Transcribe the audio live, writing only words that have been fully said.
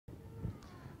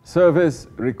Service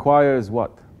requires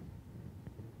what?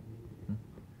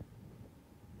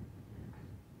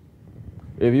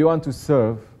 If you want to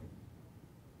serve,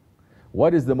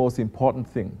 what is the most important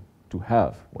thing to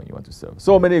have when you want to serve?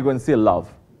 So many are going to say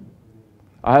love.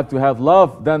 I have to have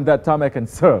love, then that time I can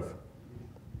serve.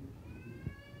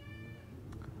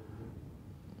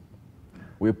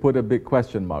 We put a big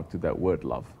question mark to that word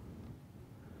love,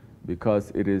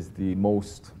 because it is the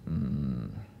most,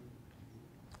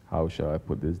 how shall I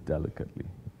put this delicately?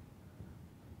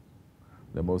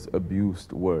 The most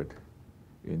abused word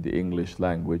in the English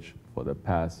language for the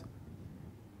past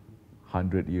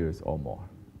 100 years or more.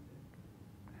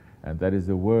 And that is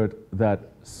the word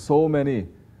that so many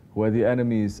who are the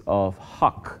enemies of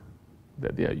Haqq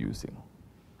that they are using.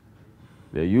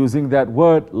 They're using that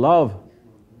word love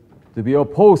to be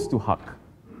opposed to Haqq,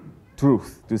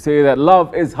 truth, to say that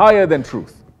love is higher than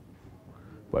truth.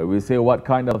 But we say, what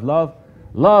kind of love?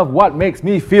 Love what makes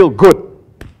me feel good,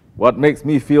 what makes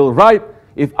me feel right.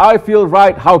 If I feel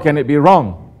right, how can it be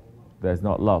wrong? That's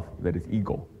not love, that is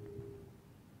ego.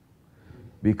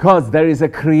 Because there is a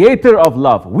creator of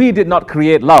love. We did not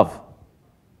create love.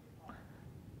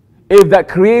 If that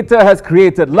creator has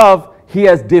created love, he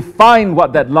has defined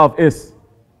what that love is.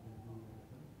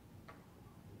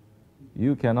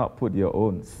 You cannot put your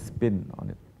own spin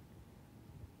on it.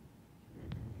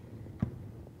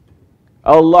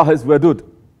 Allah is Wadud,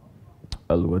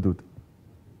 Al-Wadud.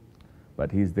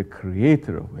 But He is the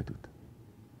creator of Wadud.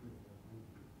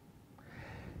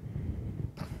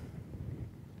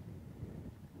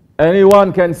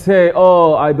 Anyone can say,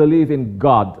 oh, I believe in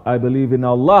God, I believe in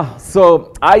Allah,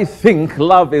 so I think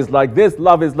love is like this,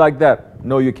 love is like that.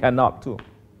 No, you cannot too.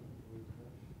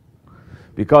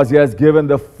 Because He has given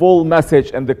the full message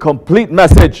and the complete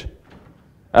message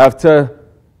after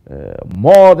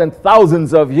more than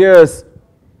thousands of years,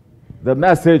 the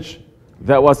message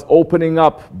that was opening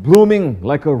up, blooming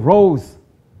like a rose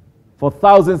for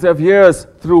thousands of years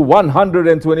through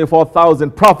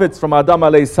 124,000 prophets from Adam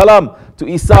alayhi salam to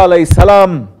Isa alayhi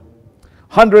salam.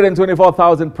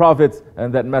 124,000 prophets,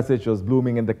 and that message was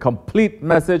blooming, and the complete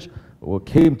message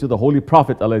came to the Holy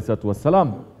Prophet alayhi salatu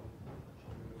wasalam.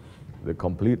 The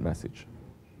complete message.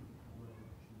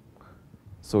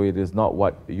 So it is not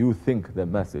what you think the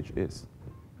message is.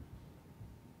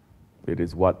 It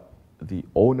is what the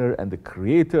owner and the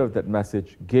creator of that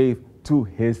message gave to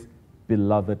His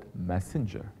beloved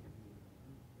messenger,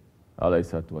 alayhi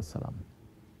salatu wassalam.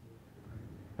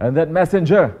 And that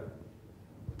messenger,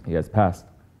 he has passed.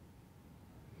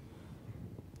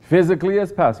 Physically, he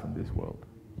has passed from this world.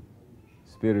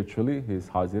 Spiritually, he is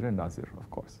Hazir and Nazir, of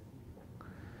course.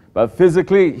 But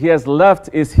physically, he has left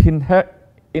his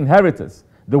inheritors,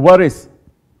 the waris.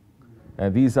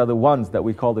 And these are the ones that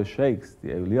we call the sheikhs, the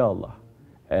awliya Allah.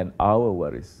 And our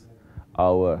waris,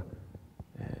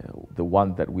 the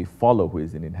one that we follow, who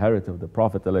is an inheritor of the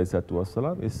Prophet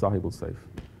ﷺ, is Sahibul Saif.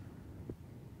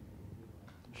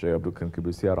 Shaykh Abdul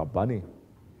Karim Rabbani.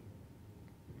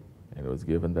 And was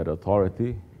given that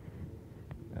authority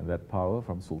and that power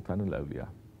from Sultan al-Awliya.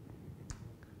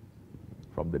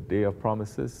 From the day of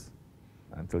promises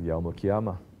until Yawm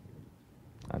al-Qiyamah,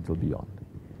 until beyond.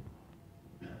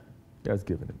 He has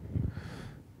given it.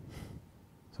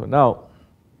 So now,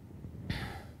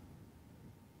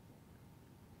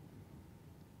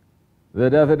 the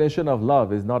definition of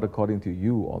love is not according to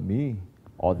you or me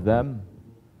or them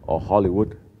or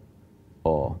Hollywood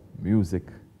or music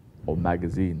or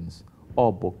magazines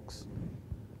or books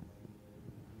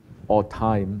or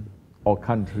time or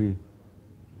country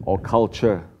or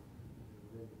culture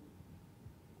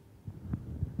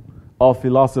or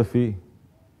philosophy.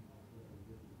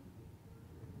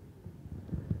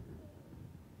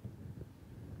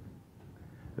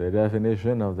 The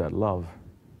definition of that love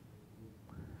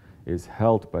is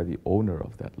held by the owner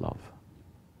of that love,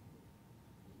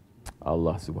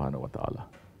 Allah subhanahu wa ta'ala.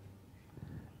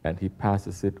 And He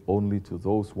passes it only to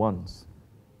those ones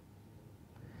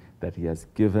that He has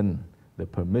given the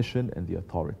permission and the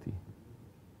authority.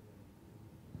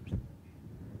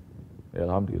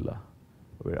 Alhamdulillah,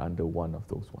 we're under one of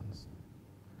those ones.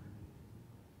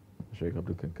 Shaykh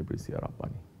Abdul Karim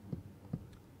Rabbani.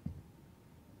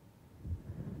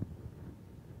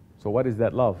 So what is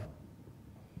that love?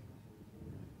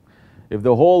 If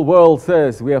the whole world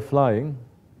says we are flying,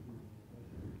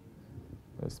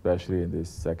 especially in this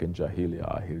second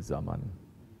Jahiliyyah, Akhir Zaman,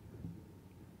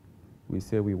 we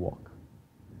say we walk.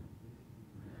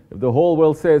 If the whole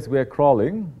world says we are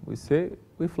crawling, we say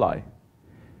we fly.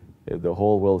 If the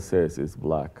whole world says it's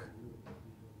black,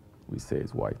 we say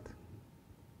it's white.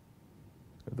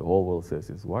 If the whole world says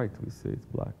it's white, we say it's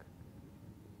black.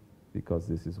 Because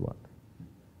this is what?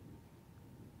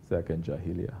 second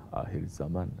Jahiliyyah, Akhir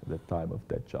Zaman, the time of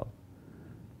Dajjal.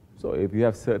 So if you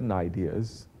have certain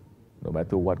ideas, no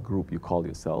matter what group you call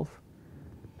yourself,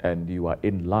 and you are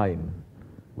in line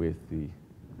with the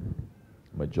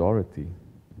majority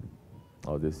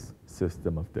of this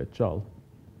system of Dajjal,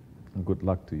 good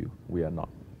luck to you. We are not.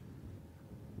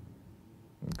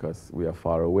 Because we are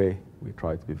far away, we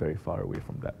try to be very far away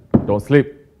from that. Don't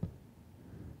sleep.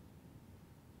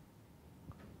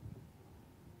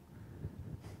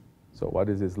 So what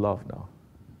is his love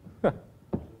now?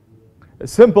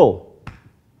 It's simple.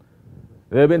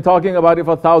 They've been talking about it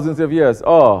for thousands of years.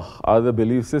 Oh, other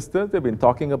belief systems, they've been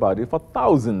talking about it for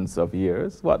thousands of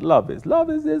years. What love is.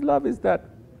 Love is this, love is that.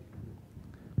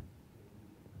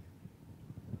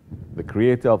 The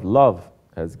creator of love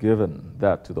has given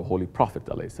that to the Holy Prophet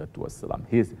ﷺ,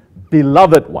 his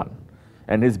beloved one.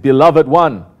 And his beloved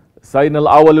one, Sayyidina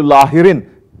al-Awwalul Akhirin,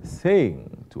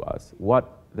 saying to us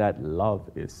what that love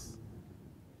is.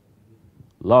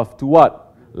 Love to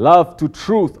what? Love to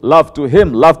truth, love to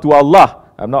Him, love to Allah.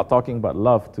 I'm not talking about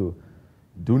love to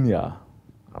dunya.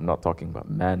 I'm not talking about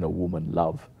man or woman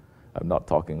love. I'm not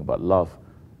talking about love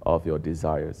of your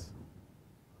desires.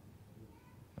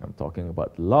 I'm talking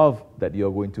about love that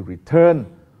you're going to return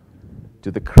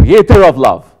to the creator of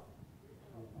love.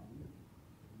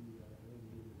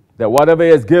 That whatever He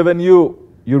has given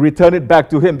you, you return it back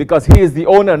to Him because He is the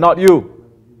owner, not you.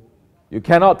 You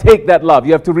cannot take that love.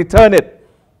 You have to return it.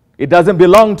 It doesn't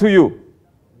belong to you.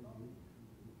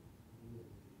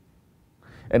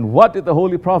 And what did the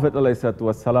Holy Prophet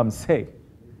ﷺ say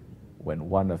when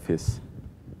one of his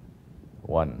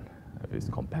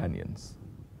companions,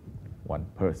 one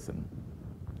person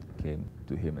came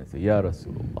to him and said, Ya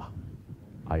Rasulullah,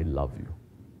 I love you.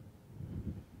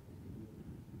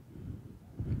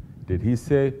 Did he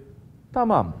say,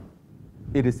 Tamam,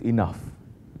 it is enough.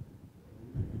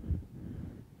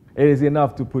 It is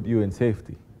enough to put you in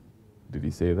safety. Did he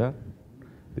say that?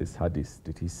 This hadith.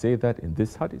 Did he say that in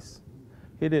this hadith?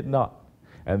 He did not.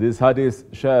 And this hadith,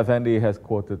 Shaykh Effendi has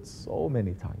quoted so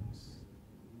many times.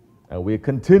 And we're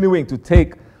continuing to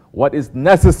take what is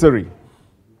necessary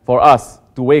for us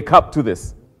to wake up to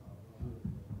this.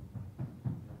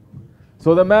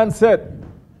 So the man said,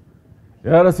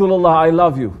 Ya Rasulullah, I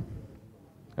love you.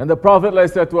 And the Prophet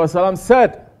ﷺ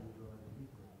said,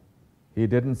 he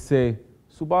didn't say,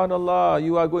 Subhanallah,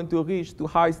 you are going to reach to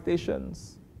high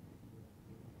stations,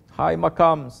 high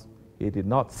maqams. He did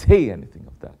not say anything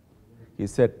of that. He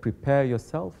said, prepare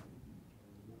yourself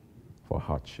for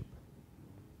hardship.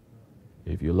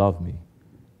 If you love me,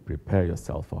 prepare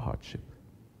yourself for hardship.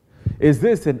 Is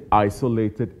this an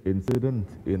isolated incident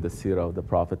in the seerah of the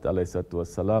Prophet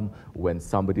ﷺ when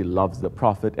somebody loves the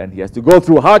Prophet and he has to go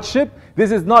through hardship? This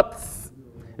is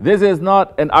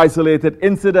not an isolated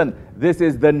incident. This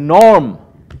is the norm.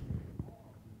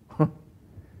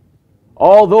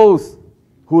 All those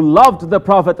who loved the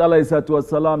Prophet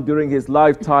ﷺ during his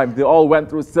lifetime, they all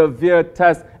went through severe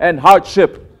tests and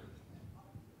hardship.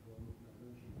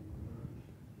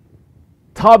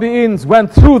 Tabi'ins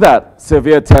went through that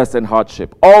severe test and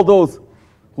hardship. All those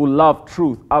who love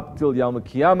truth up till Yawm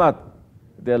al-Qiyamah,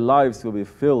 their lives will be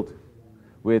filled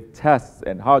with tests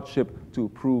and hardship to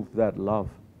prove that love.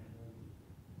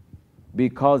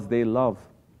 Because they love.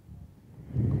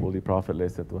 Holy Prophet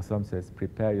ﷺ says,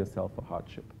 prepare yourself for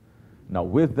hardship. Now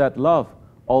with that love,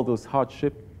 all those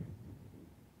hardship,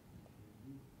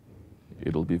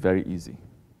 it'll be very easy.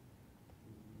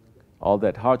 All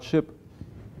that hardship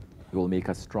will make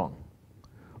us strong.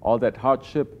 All that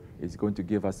hardship is going to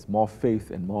give us more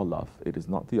faith and more love. It is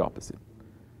not the opposite.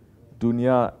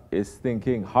 Dunya is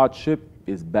thinking hardship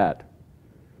is bad.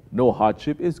 No,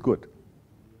 hardship is good.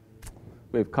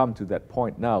 We've come to that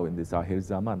point now in this Akhir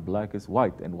Zaman. Black is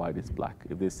white and white is black.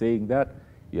 If they're saying that,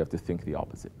 you have to think the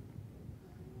opposite.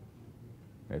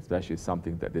 Especially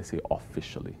something that they say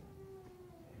officially.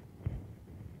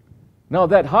 Now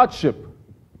that hardship,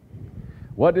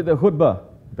 what is the khutbah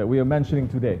that we are mentioning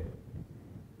today?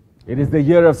 It is the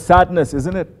year of sadness,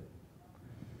 isn't it?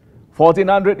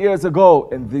 1400 years ago,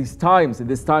 in this time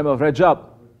of Rajab,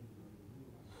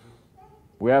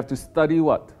 we have to study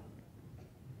what?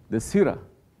 The seerah.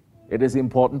 It is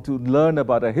important to learn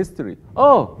about our history.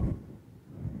 Oh,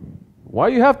 why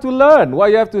you have to learn? Why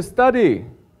you have to study?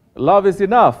 Love is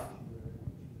enough.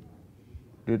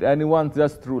 Did anyone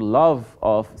just through love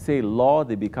of, say, law,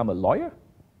 they become a lawyer?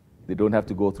 They don't have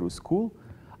to go through school.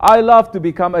 I love to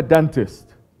become a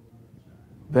dentist.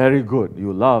 Very good.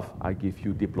 You love, I give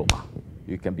you diploma.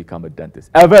 You can become a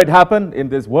dentist. Ever it happened in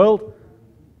this world?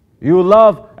 You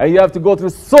love and you have to go through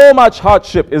so much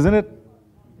hardship, isn't it?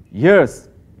 Years.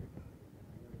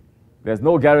 There's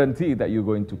no guarantee that you're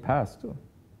going to pass too.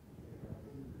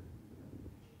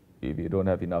 If you don't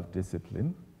have enough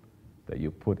discipline that you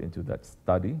put into that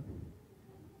study,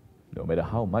 no matter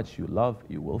how much you love,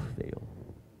 you will fail.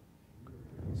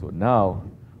 So now,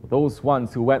 those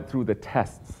ones who went through the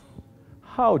tests,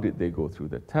 how did they go through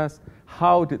the test?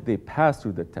 How did they pass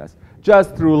through the test?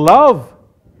 Just through love.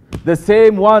 The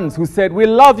same ones who said, we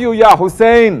love you, Ya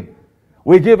Hussein.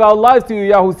 We give our lives to you,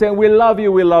 Ya Hussein. We love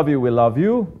you, we love you, we love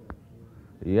you.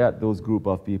 Yet those group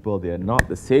of people, they are not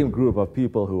the same group of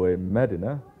people who were in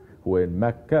Medina, who were in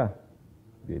Mecca.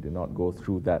 They did not go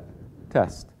through that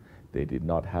test. They did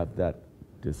not have that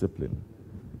discipline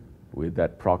with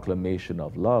that proclamation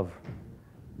of love.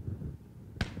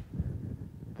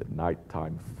 The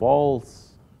nighttime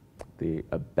falls, they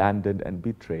abandoned and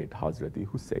betrayed Hazrati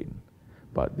Hussein.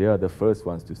 But they are the first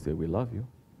ones to say, we love you.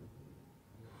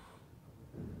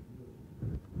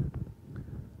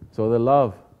 So the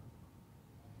love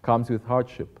comes with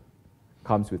hardship,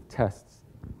 comes with tests.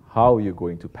 How are you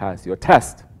going to pass your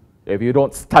test if you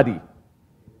don't study?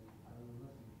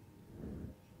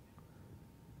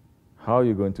 How are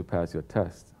you going to pass your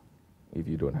test if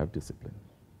you don't have discipline?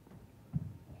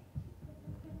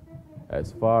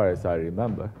 As far as I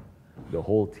remember, the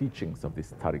whole teachings of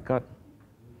this tariqat,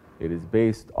 it is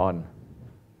based on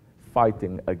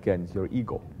fighting against your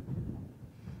ego.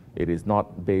 It is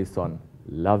not based on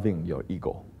loving your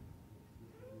ego.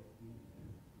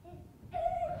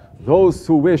 Those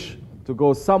who wish to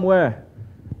go somewhere,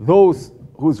 those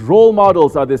whose role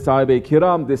models are the Sahabe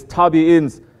Kiram, these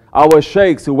Tabi'ins, our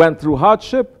sheikhs who went through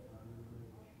hardship,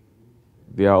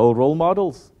 they are all role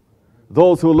models.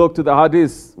 Those who look to the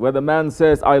hadith where the man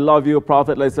says, I love you,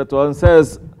 Prophet ﷺ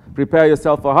says, prepare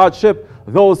yourself for hardship.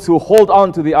 Those who hold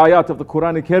on to the ayat of the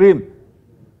Quran Kareem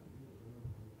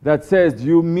that says, do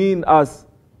you mean us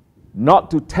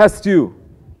not to test you?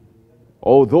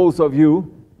 Oh, those of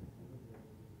you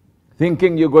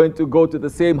thinking you're going to go to the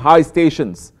same high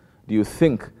stations, do you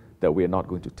think that we're not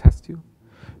going to test you?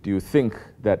 Do you think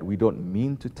that we don't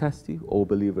mean to test you? Oh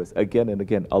believers, again and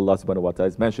again, Allah subhanahu wa ta'ala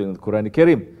is mentioning in the Quran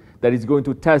Kareem that He's going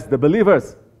to test the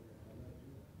believers.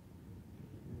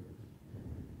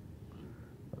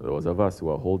 Those of us who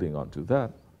are holding on to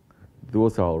that,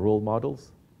 those are our role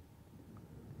models.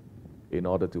 In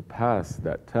order to pass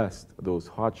that test, those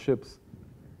hardships,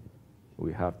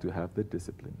 we have to have the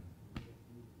discipline.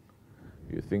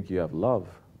 You think you have love.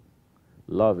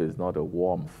 Love is not a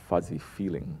warm, fuzzy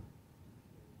feeling.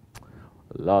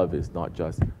 Love is not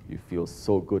just you feel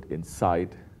so good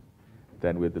inside,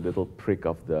 then with the little prick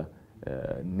of the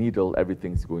needle,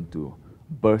 everything's going to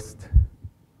burst.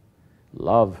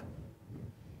 Love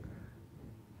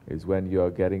is when you're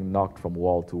getting knocked from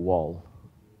wall to wall.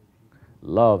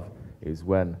 Love is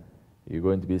when you're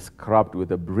going to be scrubbed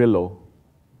with a Brillo.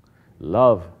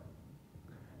 Love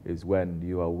is when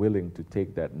you are willing to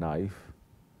take that knife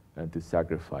and to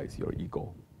sacrifice your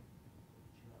ego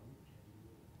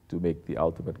to make the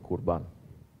ultimate qurban.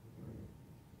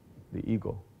 The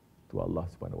ego to Allah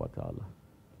subhanahu wa ta'ala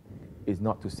is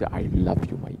not to say, I love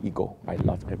you, my ego, I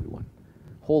love everyone.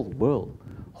 Whole world,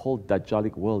 whole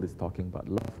Dajjalic world is talking about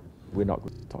love. We're not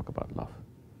going to talk about love.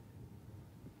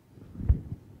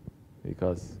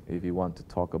 Because if you want to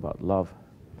talk about love,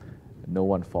 no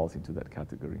one falls into that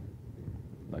category.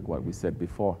 Like what we said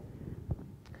before.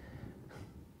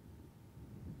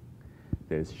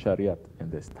 There's Shariat and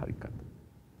there's Tariqat.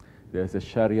 There's a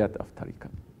Shariat of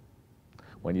Tariqat.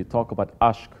 When you talk about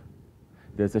Ashq,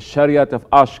 there's a Shariat of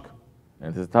Ashq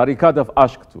and there's a Tariqat of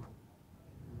Ashq too.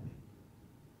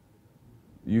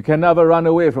 You can never run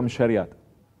away from Shariat.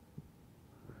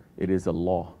 It is a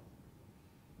law.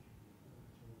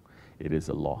 It is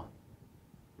a law.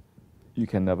 You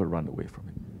can never run away from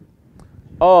it.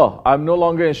 Oh, I'm no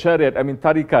longer in Shariat, I'm in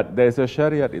Tariqat. There's a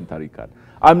Shariat in Tariqat.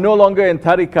 I'm no longer in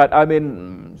Tariqat, I'm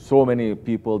in so many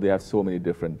people, they have so many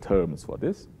different terms for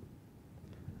this.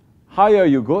 Higher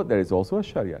you go, there is also a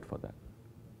Shariat for that.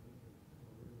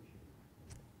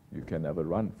 You can never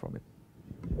run from it.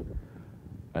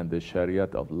 And the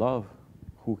Shariat of love,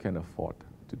 who can afford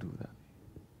to do that?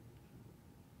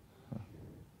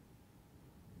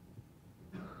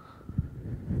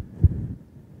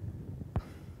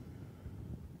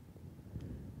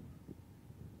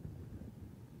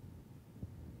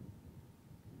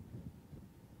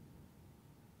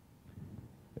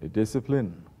 A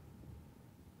discipline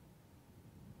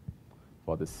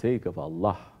for the sake of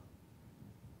Allah,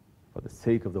 for the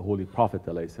sake of the Holy Prophet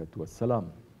ﷺ,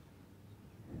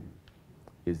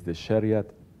 is the Shariat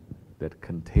that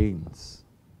contains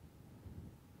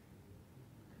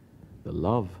the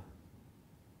love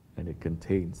and it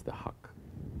contains the Haqq.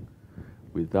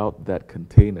 without that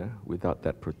container, without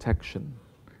that protection,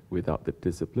 without the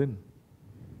discipline,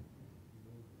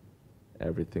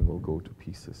 everything will go to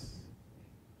pieces.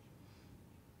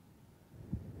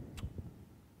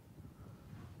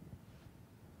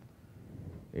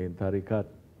 In tariqat,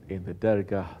 in the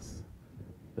dergahs,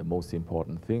 the most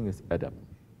important thing is adab.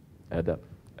 Adab,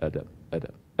 adab,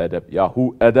 adab, adab,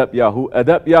 Yahoo, adab, Yahoo,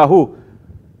 adab, Yahoo.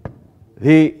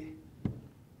 The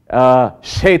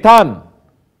shaitan.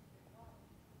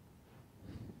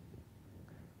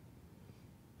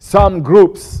 Some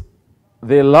groups,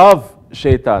 they love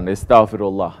shaitan,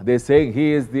 astaghfirullah. They're saying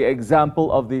he is the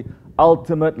example of the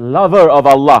ultimate lover of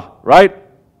Allah, right?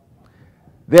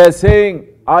 They're saying,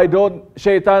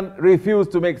 shaitan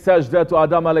refused to make sajda to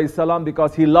Adam alayhi salam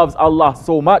because he loves Allah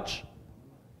so much.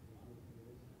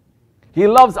 He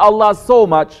loves Allah so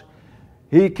much,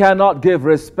 he cannot give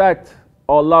respect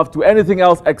or love to anything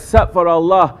else except for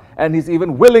Allah, and he's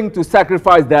even willing to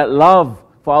sacrifice that love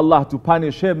for Allah to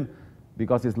punish him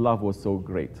because his love was so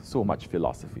great. So much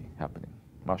philosophy happening.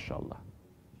 MashaAllah.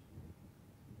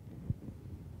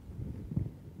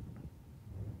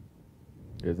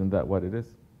 Isn't that what it is?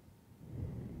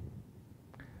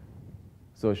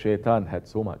 So shaitan had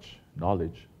so much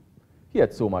knowledge. He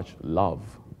had so much love.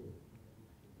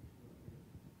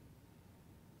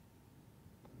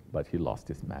 But he lost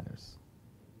his manners.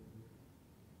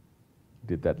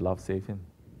 Did that love save him?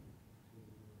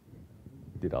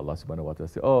 Did Allah subhanahu wa ta'ala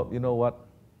say, oh, you know what?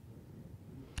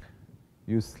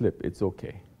 You slip, it's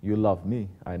okay. You love me.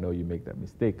 I know you make that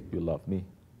mistake. You love me.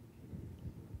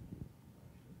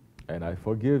 And I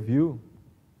forgive you.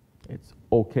 It's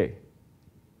okay.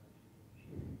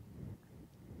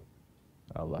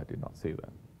 Allah did not say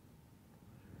that.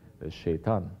 The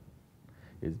shaitan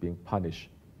is being punished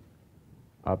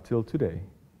up till today.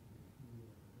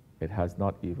 It has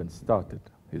not even started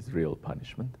his real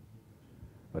punishment.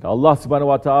 But Allah subhanahu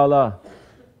wa ta'ala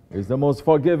is the most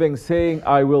forgiving, saying,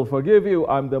 I will forgive you,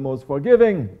 I'm the most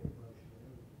forgiving.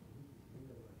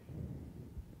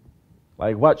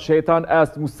 Like what shaitan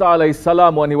asked Musa alayhi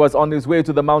salam when he was on his way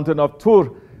to the mountain of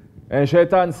Tur. And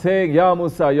shaitan saying, Ya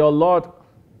Musa, your Lord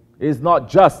is not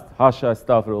just. Hasha,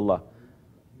 astaghfirullah.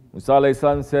 Musa alayhi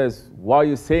salam says, why are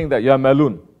you saying that? Ya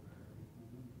Malun.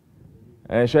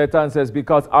 And shaitan says,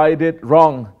 because I did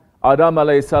wrong. Adam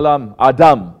alayhi salam,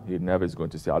 Adam, he never is going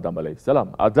to say Adam alayhi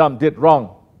salam. Adam did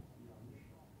wrong.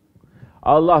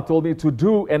 Allah told me to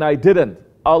do and I didn't.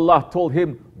 Allah told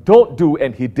him, don't do,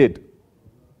 and he did.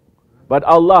 But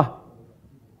Allah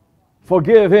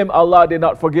forgive him, Allah did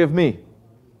not forgive me.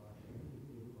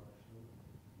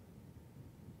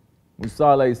 Musa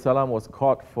alayhi salam was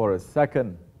caught for a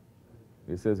second.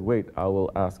 He says, wait, I will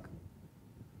ask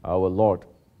our Lord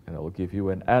and I will give you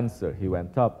an answer. He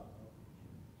went up.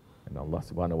 And Allah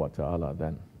subhanahu wa ta'ala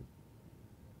then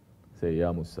say,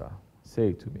 Ya Musa,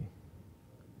 say to me,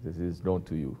 this is known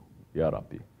to you, Ya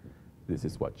Rabbi. This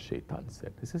is what shaitan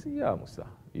said. He says, Ya Musa,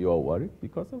 you are worried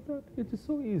because of that? It is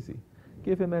so easy.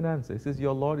 Give him an answer. He says,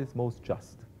 your Lord is most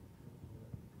just.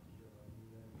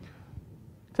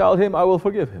 Tell him I will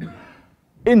forgive him.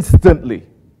 Instantly.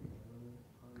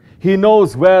 He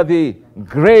knows where the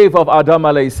grave of Adam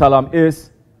alayhi salam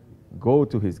is. Go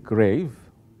to his grave.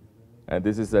 And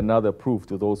this is another proof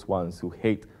to those ones who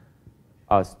hate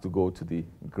us to go to the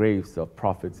graves of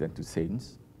prophets and to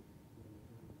saints.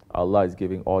 Allah is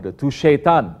giving order to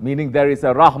shaitan, meaning there is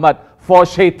a rahmat for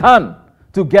shaitan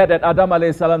to get at Adam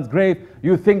alayhi salam's grave.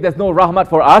 You think there's no rahmat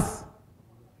for us?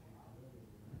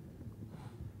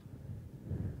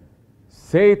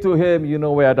 Say to him, you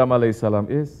know where Adam alayhi salam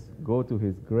is? Go to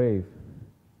his grave.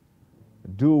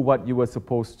 Do what you were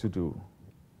supposed to do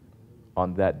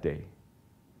on that day,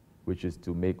 which is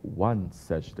to make one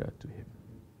sajda to him.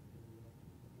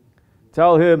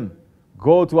 Tell him,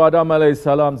 go to Adam alayhi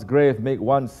salam's grave, make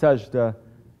one sajda,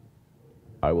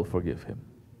 I will forgive him.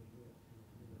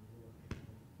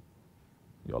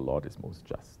 Your Lord is most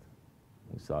just.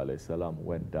 Musa alayhi salam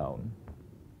went down,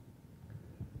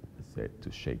 said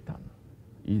to shaitan,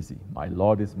 easy, my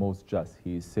Lord is most just.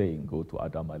 He is saying, go to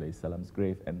Adam alayhi salam's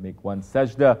grave and make one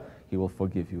sajda, he will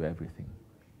forgive you everything.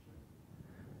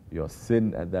 Your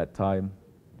sin at that time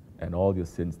and all your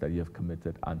sins that you have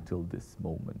committed until this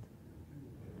moment.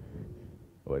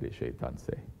 What did shaitan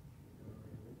say?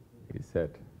 He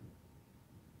said,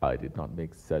 I did not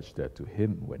make sajda to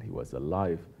him when he was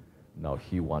alive. Now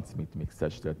he wants me to make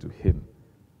sajda to him,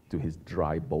 to his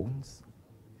dry bones.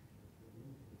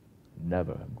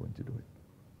 Never I'm going to do it.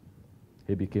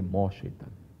 He became more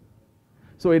shaitan.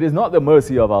 So it is not the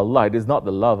mercy of Allah, it is not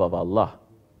the love of Allah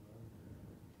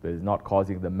that is not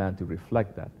causing the man to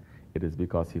reflect that. It is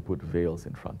because he put veils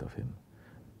in front of him.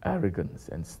 arrogance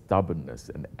and stubbornness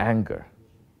and anger,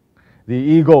 the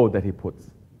ego that he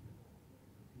puts.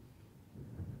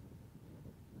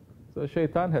 So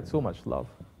Shaitan had so much love,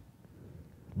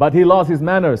 but he lost his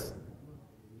manners.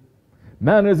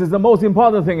 Manners is the most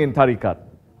important thing in tariqat,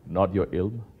 not your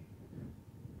ilm,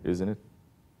 isn't it?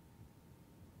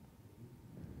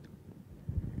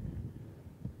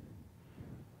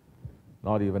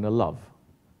 Not even a love,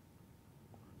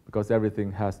 because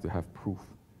everything has to have proof.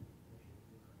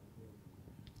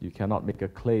 You cannot make a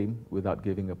claim without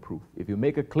giving a proof. If you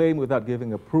make a claim without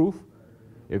giving a proof,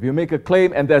 if you make a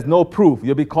claim and there's no proof,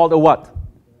 you'll be called a what?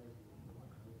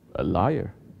 A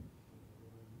liar.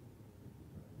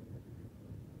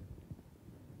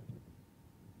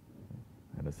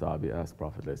 And the Sahabi asked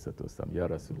Prophet ﷺ, Ya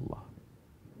Rasulullah,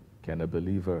 can a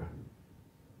believer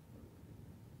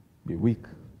be weak?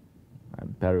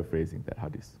 I'm paraphrasing that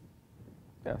hadith.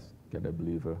 Yes. Can a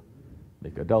believer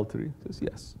make adultery? He says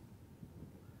yes.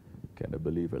 Can a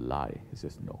believer lie? He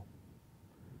says no.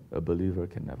 A believer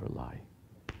can never lie.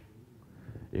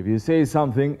 If you say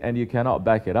something and you cannot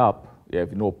back it up, you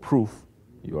have no proof,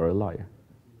 you are a liar.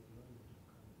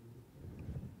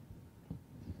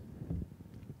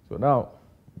 So now,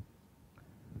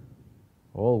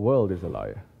 whole world is a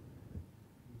liar.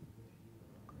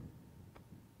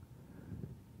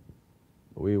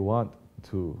 We want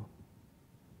to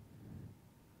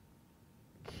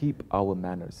keep our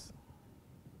manners.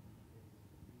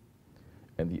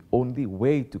 And the only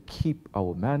way to keep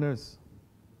our manners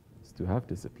is to have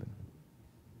discipline.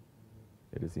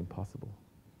 It is impossible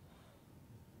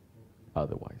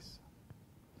otherwise.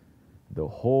 The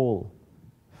whole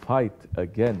fight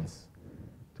against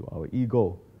to our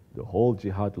ego, the whole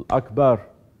jihadul akbar,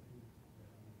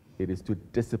 it is to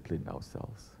discipline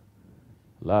ourselves.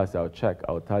 Last our check,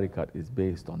 our tariqat is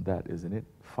based on that, isn't it?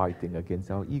 Fighting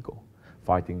against our ego,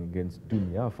 fighting against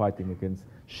dunya, fighting against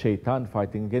shaitan,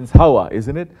 fighting against hawa,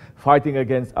 isn't it? Fighting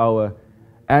against our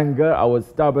anger, our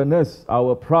stubbornness,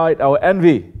 our pride, our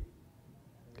envy,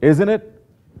 isn't it?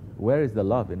 Where is the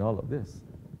love in all of this?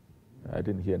 I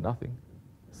didn't hear nothing.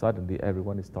 Suddenly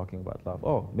everyone is talking about love.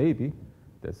 Oh, maybe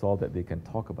that's all that they can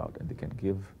talk about and they can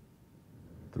give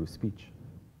through speech.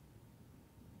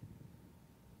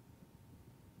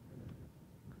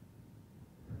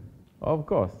 Of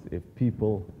course, if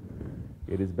people,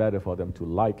 it is better for them to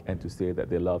like and to say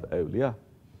that they love awliya.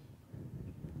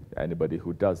 Anybody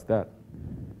who does that,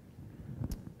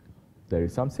 there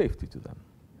is some safety to them.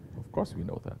 Of course we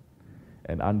know that.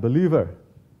 An unbeliever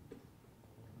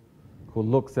who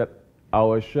looks at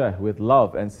our shaykh with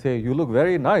love and say, you look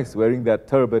very nice wearing that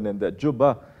turban and that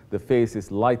jubbah, the face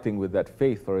is lighting with that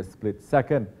faith for a split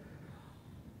second.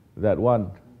 That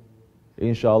one,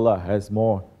 inshallah, has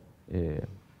more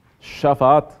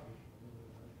shafaat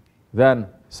than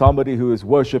somebody who is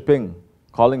worshipping,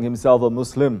 calling himself a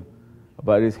Muslim,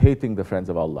 but is hating the friends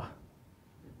of Allah.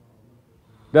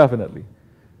 Definitely.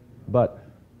 But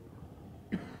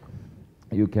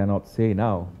you cannot say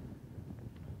now,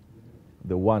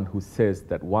 the one who says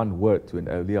that one word to an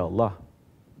awliya Allah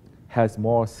has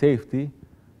more safety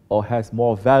or has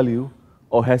more value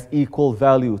or has equal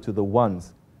value to the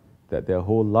ones that their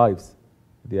whole lives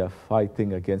they are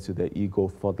fighting against their ego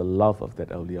for the love of that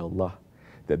awliya Allah,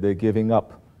 that they're giving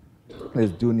up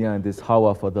this dunya and this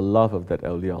hawa for the love of that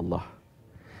awliya Allah,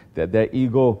 that their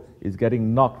ego is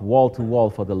getting knocked wall to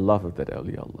wall for the love of that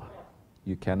awliya Allah.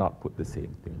 You cannot put the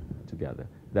same thing together.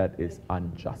 That is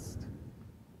unjust.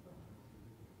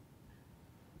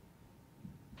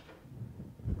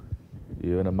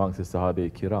 Even amongst the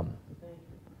Sahabi Kiram,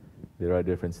 there are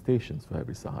different stations for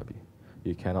every Sahabi.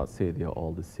 You cannot say they are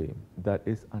all the same. That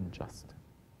is unjust.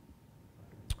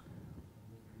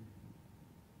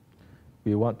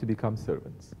 We want to become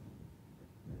servants.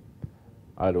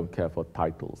 I don't care for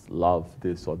titles, love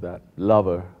this or that,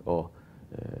 lover or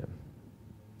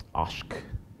ashq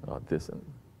or this. And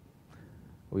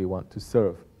we want to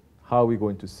serve. How are we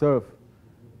going to serve?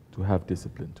 To have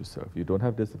discipline to serve. You don't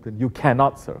have discipline, you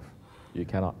cannot serve. You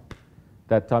cannot.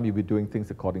 That time you'll be doing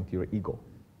things according to your ego.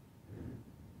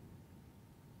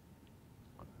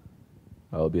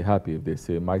 I'll be happy if they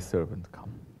say, my servant,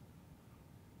 come.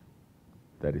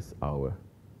 That is our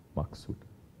maqsood.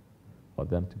 For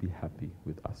them to be happy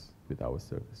with us, with our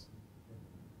service.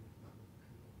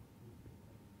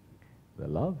 The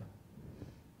love,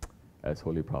 as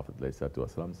Holy Prophet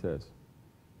ﷺ says,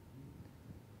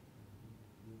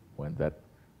 when that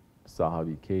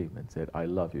Sahabi came and said, I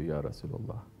love you, Ya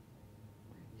Rasulullah,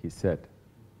 he said,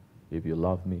 if you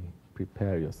love me,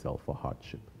 prepare yourself for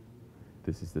hardship.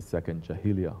 This is the second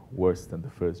Jahiliyyah, worse than the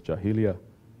first Jahiliyyah.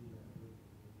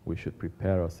 We should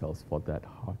prepare ourselves for that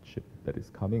hardship. that is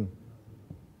coming.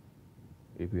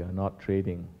 If we are not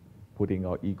trading, putting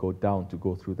our ego down to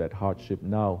go through that hardship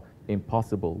now,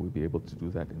 impossible we'll be able to do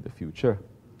that in the future.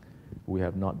 We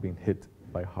have not been hit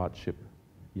by hardship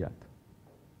yet.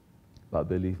 But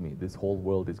believe me, this whole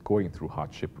world is going through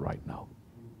hardship right now.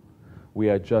 We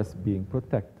are just being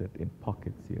protected in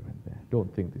pockets here and there.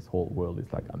 Don't think this whole world is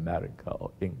like America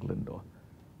or England, or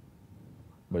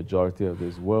majority of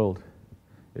this world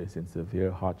is in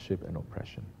severe hardship and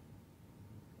oppression.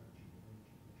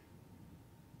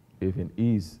 If in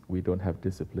ease we don't have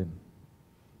discipline,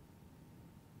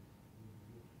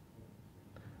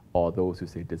 or those who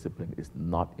say discipline is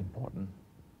not important,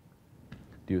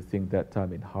 do you think that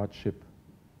time in hardship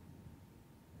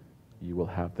you will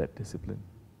have that discipline?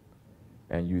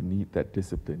 And you need that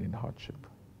discipline in hardship.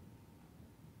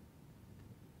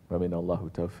 Amin Allahu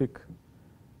tawfiq.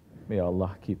 May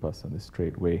Allah keep us on the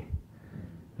straight way,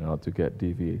 and not to get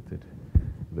deviated.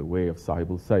 The way of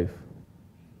Sahibul Saif,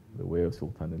 the way of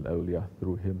Sultan al-Awliya,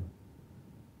 through him,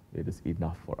 it is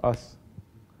enough for us.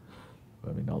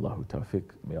 Amin Allahu tawfiq.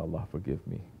 May Allah forgive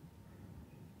me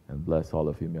and bless all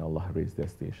of you. May Allah raise their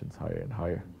stations higher and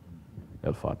higher.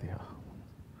 Al-Fatiha.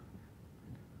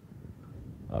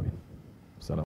 Amin.